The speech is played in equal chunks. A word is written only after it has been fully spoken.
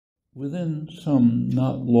Within some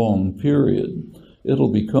not long period,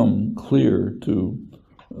 it'll become clear to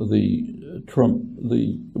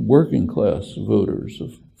the working class voters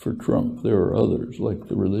for Trump. There are others, like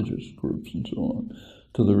the religious groups and so on,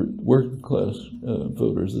 to the working class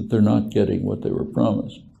voters that they're not getting what they were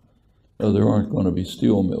promised. There aren't going to be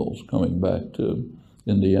steel mills coming back to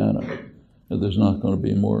Indiana. There's not going to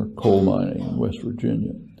be more coal mining in West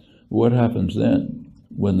Virginia. What happens then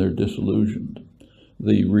when they're disillusioned?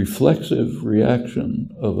 The reflexive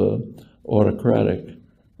reaction of an autocratic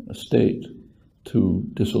state to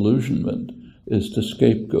disillusionment is to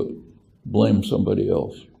scapegoat, blame somebody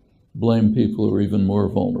else, blame people who are even more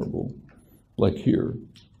vulnerable, like here,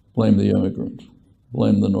 blame the immigrants,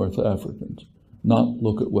 blame the North Africans, not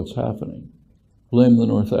look at what's happening. Blame the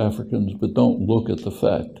North Africans, but don't look at the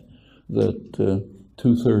fact that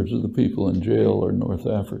 2/3 of the people in jail are North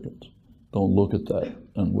Africans. Don't look at that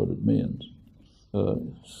and what it means.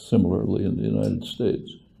 Similarly in the United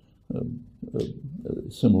States,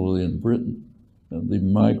 similarly in Britain. The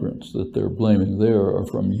migrants that they're blaming there are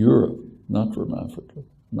from Europe, not from Africa,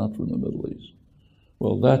 not from the Middle East.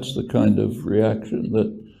 Well, that's the kind of reaction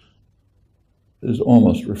that is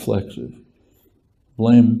almost reflexive.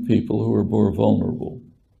 Blame people who are more vulnerable,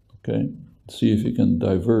 okay? See if you can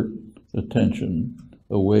divert attention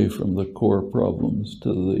away from the core problems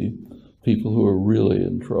to the people who are really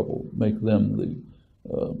in trouble, make them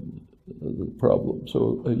the problem.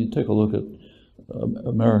 So you take a look at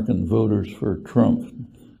American voters for Trump,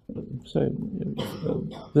 say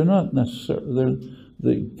they're not necessarily,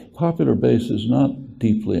 the popular base is not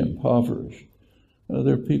deeply impoverished.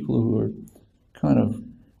 They're people who are kind of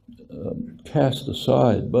cast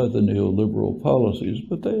aside by the neoliberal policies,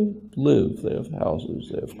 but they live, they have houses,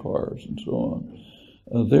 they have cars, and so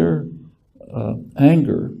on. Their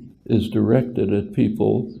anger is directed at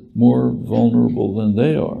people more vulnerable than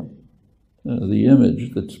they are. The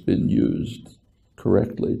image that's been used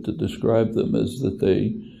correctly to describe them is that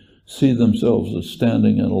they see themselves as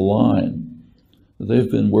standing in a line. They've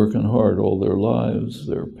been working hard all their lives.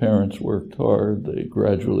 Their parents worked hard. They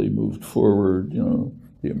gradually moved forward,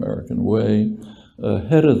 the American way.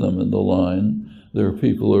 Ahead of them in the line, there are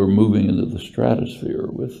people who are moving into the stratosphere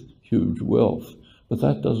with huge wealth, but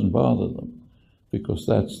that doesn't bother them because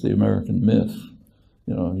that's the American myth.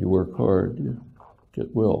 You work hard, you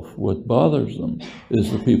get wealth. What bothers them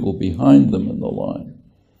is the people behind them in the line,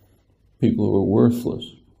 people who are worthless,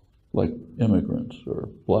 like immigrants or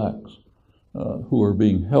blacks, who are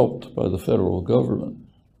being helped by the federal government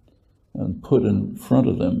and put in front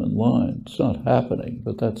of them in line. It's not happening,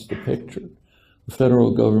 but that's the picture. The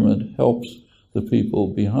federal government helps the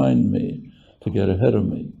people behind me to get ahead of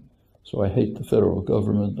me. So I hate the federal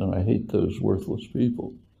government and I hate those worthless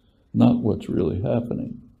people, not what's really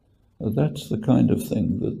happening. That's the kind of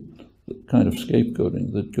thing the kind of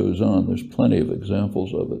scapegoating that goes on. There's plenty of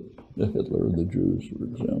examples of it. Hitler and the Jews, for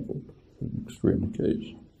example, an extreme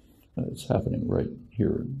case. It's happening right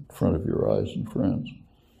here in front of your eyes in France.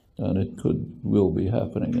 And it will be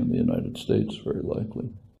happening in the United States, very likely.